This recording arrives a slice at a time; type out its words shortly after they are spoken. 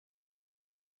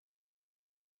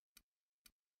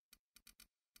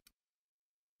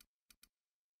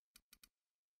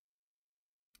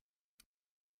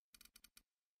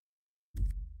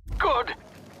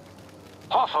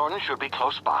Hawthorne should be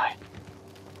close by.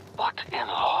 What in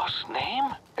law's name?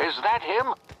 Is that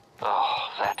him? Oh,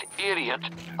 that idiot.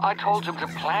 I told him to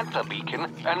plant the beacon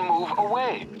and move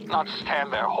away, not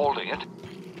stand there holding it.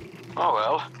 Oh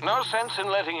well, no sense in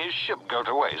letting his ship go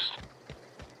to waste.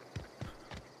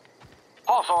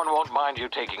 Hawthorne won't mind you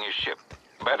taking his ship.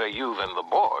 Better you than the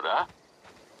board, huh?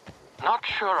 Not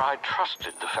sure I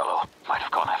trusted the fellow. Might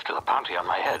have gone after the bounty on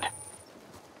my head.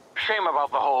 Shame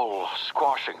about the whole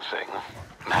squashing thing.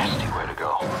 Nasty way to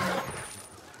go.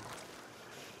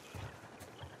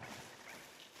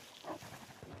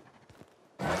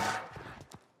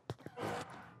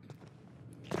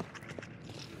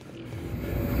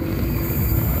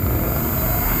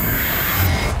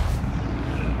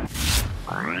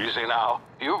 Easy now.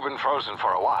 You've been frozen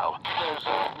for a while. There's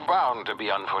bound to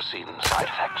be unforeseen side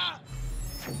effects.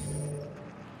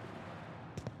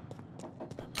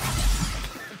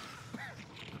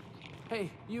 Hey,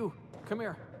 you, come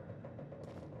here.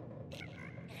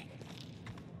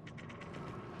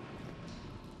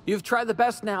 You've tried the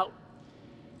best now.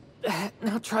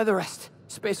 Now try the rest.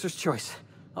 Spacer's choice.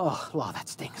 Oh, law, that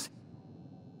stings.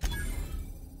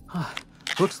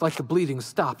 Looks like the bleeding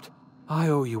stopped. I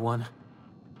owe you one.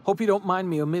 Hope you don't mind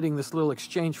me omitting this little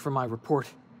exchange from my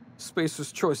report.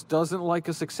 Spacer's choice doesn't like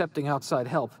us accepting outside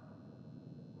help.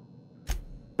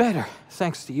 Better,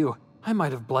 thanks to you. I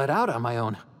might have bled out on my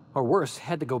own. Or worse,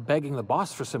 had to go begging the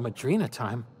boss for some Adrena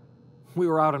time. We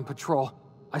were out on patrol.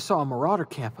 I saw a marauder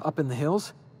camp up in the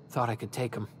hills. Thought I could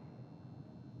take him.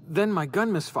 Then my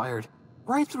gun misfired.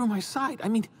 Right through my side. I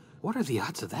mean, what are the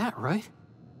odds of that, right?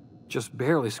 Just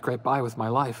barely scraped by with my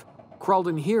life. Crawled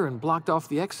in here and blocked off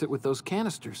the exit with those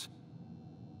canisters.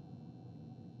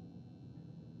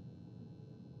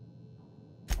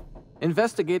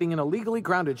 Investigating an illegally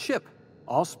grounded ship.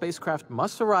 All spacecraft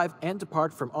must arrive and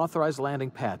depart from authorized landing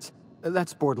pads.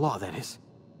 That's board law, that is.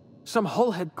 Some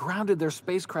hull had grounded their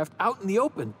spacecraft out in the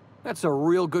open. That's a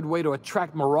real good way to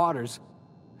attract marauders.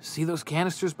 See those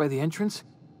canisters by the entrance?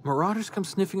 Marauders come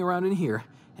sniffing around in here,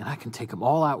 and I can take them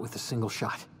all out with a single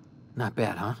shot. Not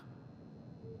bad, huh?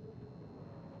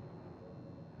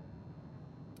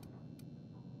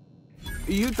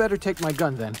 You'd better take my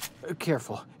gun then.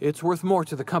 Careful, it's worth more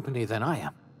to the company than I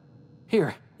am.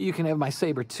 Here, you can have my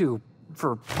saber too,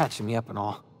 for patching me up and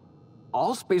all.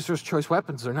 All Spacer's choice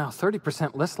weapons are now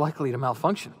 30% less likely to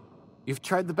malfunction. You've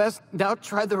tried the best, now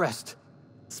try the rest.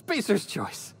 Spacer's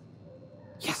choice.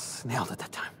 Yes, nailed it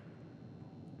that time.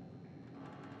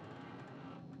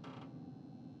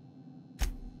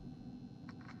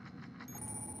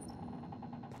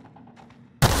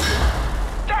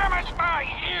 Damn it, my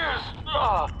ears!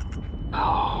 Oh,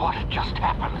 what just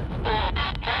happened?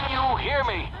 Can you hear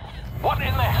me? What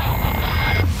in the hell?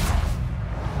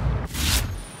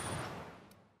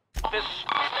 This...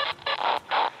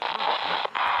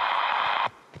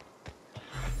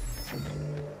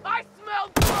 I smell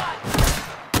blood!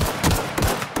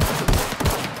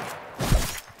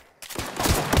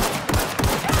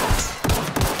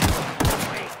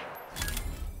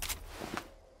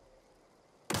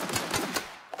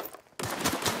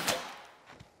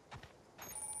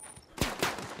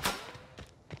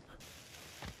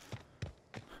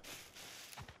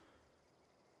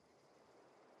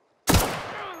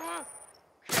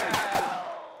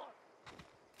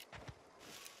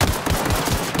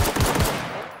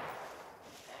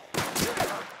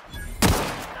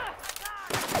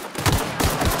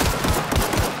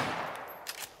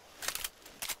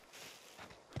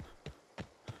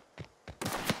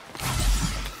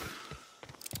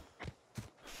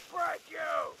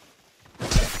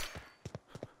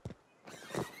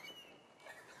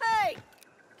 Hey!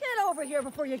 Get over here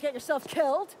before you get yourself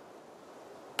killed!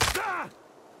 Ah!